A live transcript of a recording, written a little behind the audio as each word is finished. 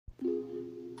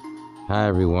Hi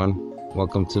everyone,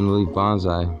 welcome to New Leaf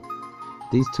Bonsai.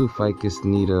 These two ficus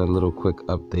need a little quick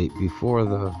update before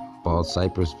the bald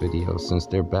cypress video. Since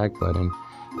they're back budding,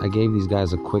 I gave these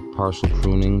guys a quick partial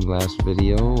pruning last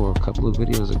video or a couple of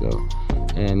videos ago,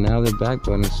 and now they're back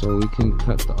budding, so we can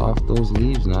cut off those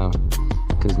leaves now,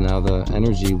 because now the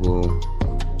energy will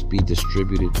be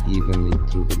distributed evenly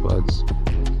through the buds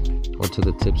or to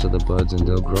the tips of the buds, and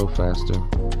they'll grow faster.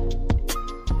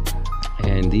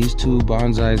 And these two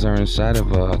bonsais are inside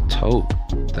of a tote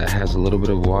that has a little bit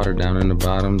of water down in the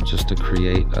bottom, just to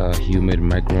create a humid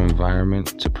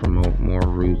microenvironment to promote more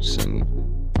roots, and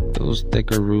those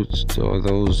thicker roots or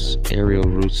those aerial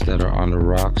roots that are on the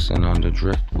rocks and on the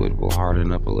driftwood will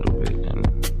harden up a little bit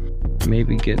and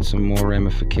maybe get some more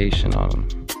ramification on them.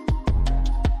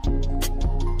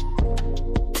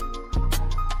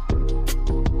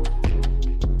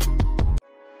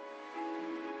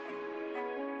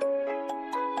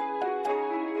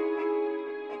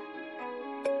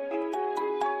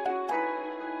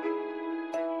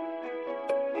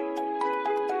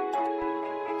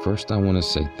 First, I want to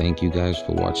say thank you guys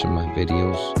for watching my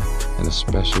videos, and a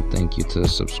special thank you to the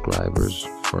subscribers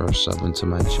for subbing to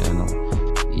my channel,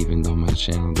 even though my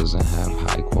channel doesn't have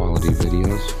high quality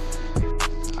videos.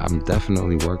 I'm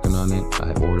definitely working on it.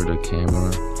 I ordered a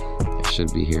camera. It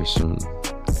should be here soon.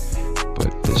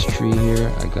 But this tree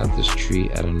here, I got this tree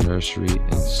at a nursery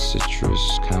in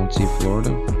Citrus County,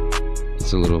 Florida.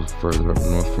 It's a little further up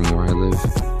north from where I live.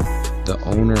 The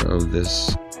owner of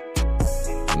this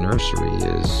nursery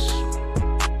is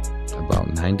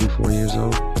about 94 years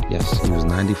old. Yes, he was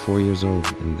 94 years old,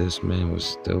 and this man was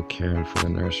still caring for the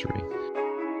nursery.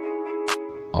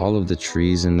 All of the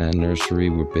trees in that nursery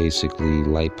were basically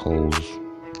light poles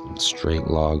and straight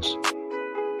logs,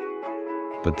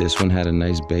 but this one had a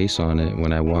nice base on it.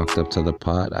 When I walked up to the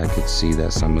pot, I could see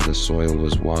that some of the soil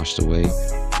was washed away,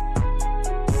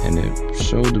 and it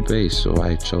showed the base, so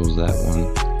I chose that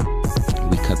one.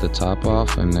 We cut the top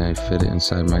off and I fit it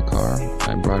inside my car.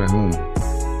 I brought it home.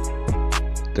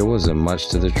 There wasn't much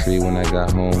to the tree when I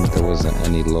got home. There wasn't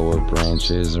any lower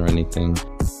branches or anything.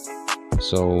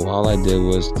 So all I did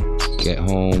was get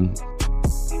home,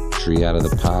 tree out of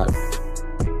the pot.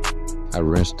 I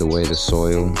rinsed away the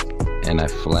soil and I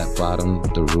flat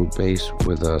bottomed the root base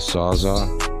with a Sawzall,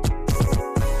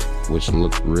 which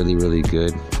looked really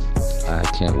good. I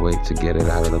can't wait to get it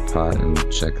out of the pot and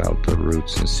check out the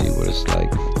roots and see what it's like.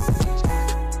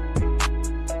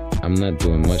 I'm not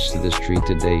doing much to this tree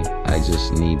today. I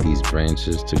just need these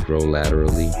branches to grow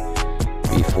laterally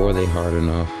before they harden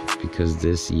off, because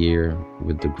this year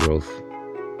with the growth,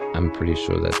 I'm pretty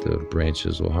sure that the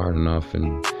branches will harden off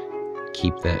and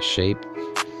keep that shape,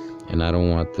 and I don't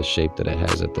want the shape that it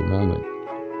has at the moment.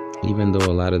 Even though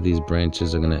a lot of these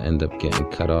branches are going to end up getting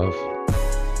cut off,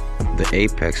 the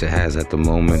apex it has at the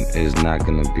moment is not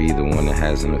going to be the one it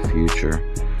has in the future.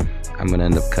 I'm going to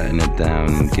end up cutting it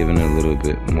down and giving it a little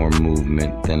bit more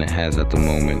movement than it has at the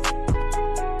moment,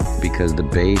 because the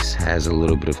base has a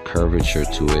little bit of curvature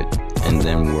to it, and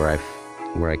then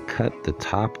where I cut the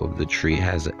top of the tree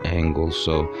has an angle,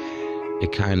 so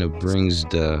it kind of brings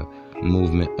the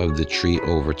movement of the tree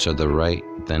over to the right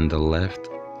than the left,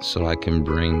 so I can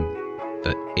bring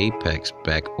the apex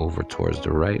back over towards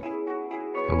the right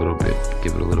a little bit,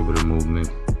 give it a little bit of movement.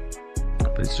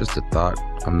 But it's just a thought.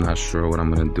 I'm not sure what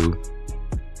I'm gonna do.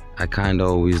 I kind of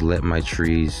always let my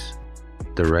trees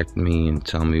direct me and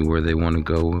tell me where they want to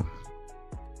go.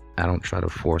 I don't try to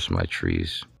force my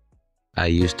trees. I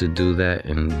used to do that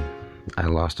and I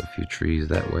lost a few trees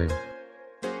that way.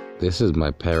 This is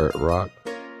my Parrot rock.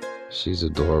 She's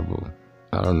adorable.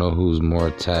 I don't know who's more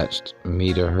attached,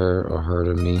 me to her or her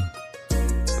to me,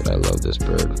 but I love this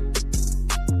bird.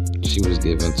 She was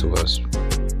given to us.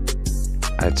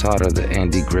 I taught her the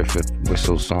Andy Griffith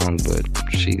whistle song, but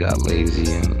she got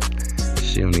lazy and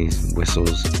she only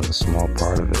whistles a small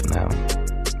part of it now.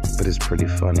 But it's pretty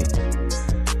funny.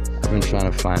 I've been trying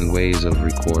to find ways of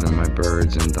recording my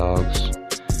birds and dogs.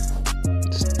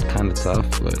 It's kind of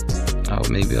tough, but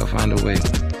maybe I'll find a way.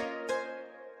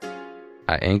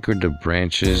 I anchored the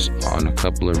branches on a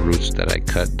couple of roots that I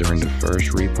cut during the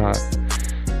first repot.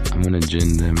 I'm gonna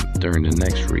gin them during the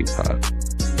next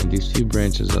repot. And these few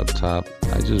branches up top,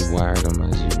 I just wired them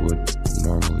as you would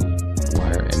normally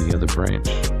wire any other branch.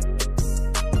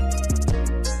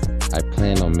 I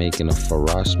plan on making a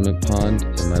Farosment pond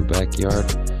in my backyard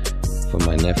for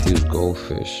my nephew's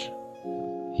goldfish.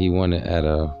 He won it at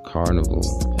a carnival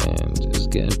and it's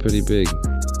getting pretty big.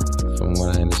 From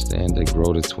what I understand, they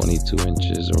grow to 22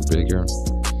 inches or bigger.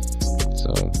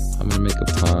 So I'm gonna make a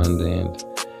pond, and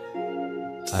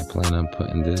I plan on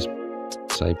putting this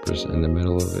cypress in the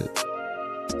middle of it.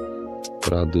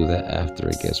 but I'll do that after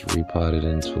it gets repotted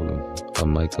into a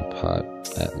mica pot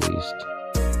at least.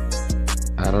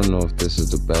 I don't know if this is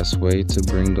the best way to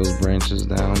bring those branches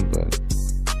down, but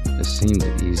it seemed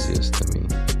the easiest to me.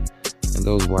 And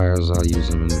those wires, I'll use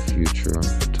them in the future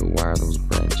to wire those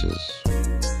branches,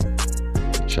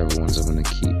 whichever ones I'm going to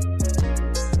keep.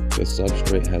 The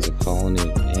substrate has a colony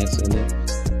of ants in it,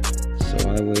 so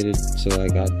I waited till I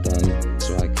got done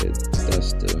so I could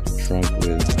dust the trunk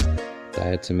with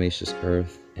diatomaceous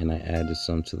earth, and I added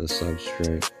some to the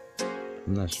substrate.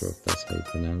 I'm not sure if that's how you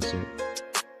pronounce it.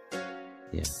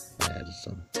 Yeah, I added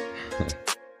some.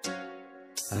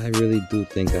 I really do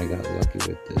think I got lucky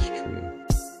with this tree.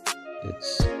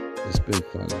 It's been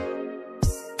fun.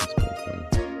 It's been fun.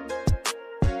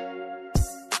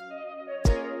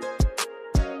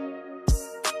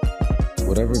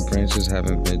 Whatever branches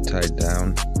haven't been tied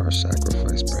down are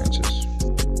sacrifice branches.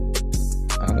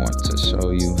 I want to show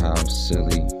you how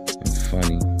silly and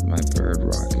funny my bird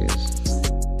rock is.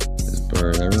 This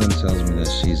bird, everyone tells me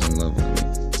that she's in love with me.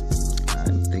 I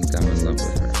think I'm in love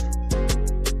with her.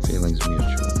 Feelings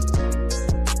mutual.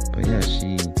 But yeah,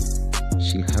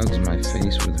 she hugs my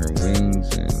face with her wings,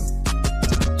 and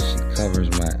she covers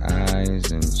my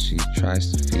eyes, and she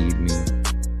tries to feed me.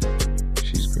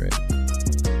 She's great.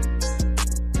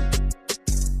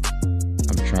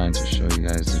 I'm trying to show you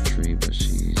guys the tree, but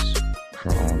she's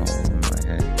crawling all over my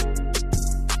head.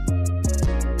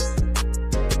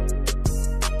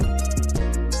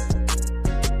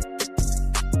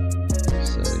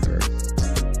 Silly bird.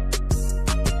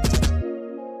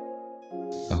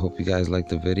 I hope you guys liked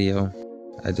the video.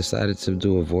 I decided to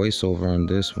do a voiceover on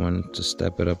this one to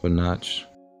step it up a notch,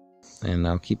 and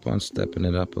I'll keep on stepping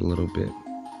it up a little bit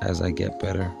as I get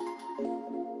better.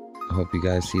 I hope you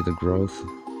guys see the growth,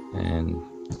 and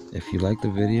if you like the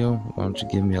video, why don't you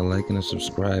give me a like and a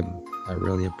subscribe? I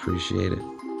really appreciate it.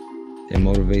 It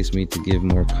motivates me to give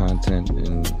more content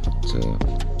and to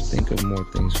think of more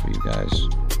things for you guys.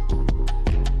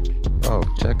 Oh,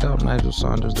 check out Nigel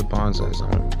Saunders' The Bonsai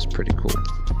Zone. It's pretty cool.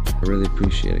 I really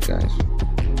appreciate it, guys.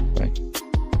 Bye.